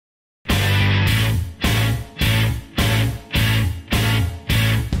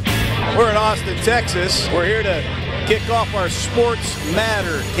Austin, Texas. We're here to kick off our Sports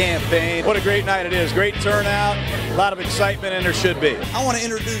Matter campaign. What a great night it is. Great turnout, a lot of excitement, and there should be. I want to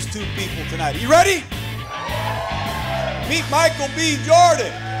introduce two people tonight. Are you ready? Meet Michael B.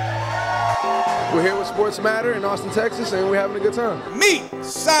 Jordan. We're here with Sports Matter in Austin, Texas, and we're having a good time. Meet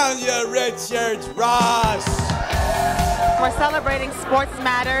Sanya Richards-Ross. We're celebrating Sports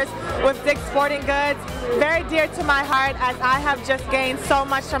Matters with Dick's Sporting Goods. Very dear to my heart as I have just gained so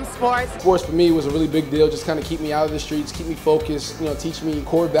much from sports. Sports for me was a really big deal, just kind of keep me out of the streets, keep me focused, teach me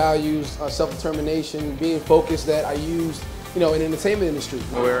core values, self-determination, being focused that I used in the entertainment industry.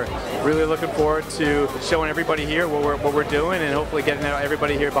 We're really looking forward to showing everybody here what we're doing and hopefully getting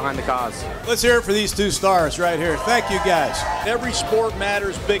everybody here behind the cause. Let's hear it for these two stars right here. Thank you, guys. Every sport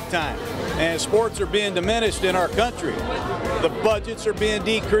matters big time, and sports are being diminished in our country. The budgets are being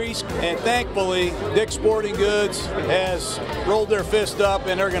decreased, and thankfully, Dick's Sporting Goods has rolled their fist up,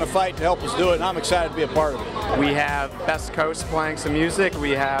 and they're going to fight to help us do it, and I'm excited to be a part of it. We have Best Coast playing some music.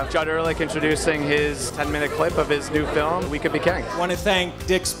 We have Judd Ehrlich introducing his 10-minute clip of his new film, We Could Be King. I want to thank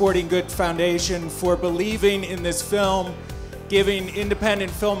Dick's Sporting Goods Foundation for believing in this film, giving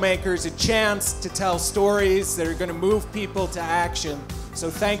independent filmmakers a chance to tell stories that are going to move people to action. So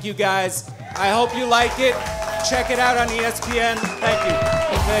thank you, guys. I hope you like it. Check it out on ESPN. Thank you.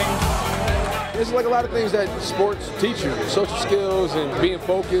 There's like a lot of things that sports teach you, social skills and being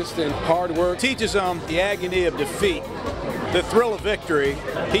focused and hard work. Teaches them the agony of defeat, the thrill of victory,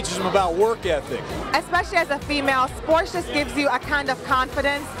 teaches them about work ethic. Especially as a female, sports just gives you a kind of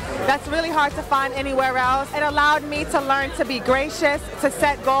confidence that's really hard to find anywhere else. It allowed me to learn to be gracious, to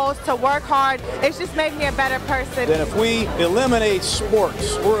set goals, to work hard. It's just made me a better person. Then if we eliminate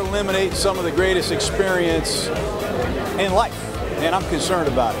sports, we're eliminating some of the greatest experience in life, and I'm concerned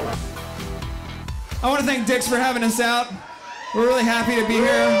about it. I want to thank Dick's for having us out. We're really happy to be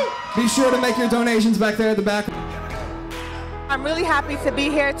here. Be sure to make your donations back there at the back. I'm really happy to be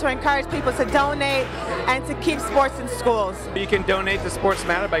here to encourage people to donate and to keep sports in schools. You can donate to Sports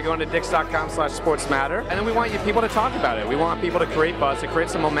Matter by going to dicks.com/sportsmatter. And then we want you people to talk about it. We want people to create buzz, to create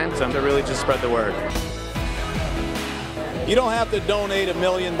some momentum, to really just spread the word. You don't have to donate $1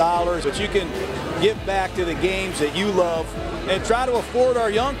 million, but you can give back to the games that you love and try to afford our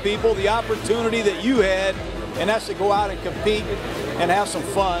young people the opportunity that you had, and that's to go out and compete and have some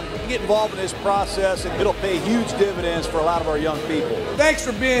fun. Get involved in this process, and it'll pay huge dividends for a lot of our young people. Thanks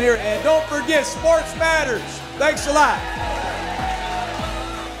for being here, and don't forget, Sports Matters. Thanks a lot.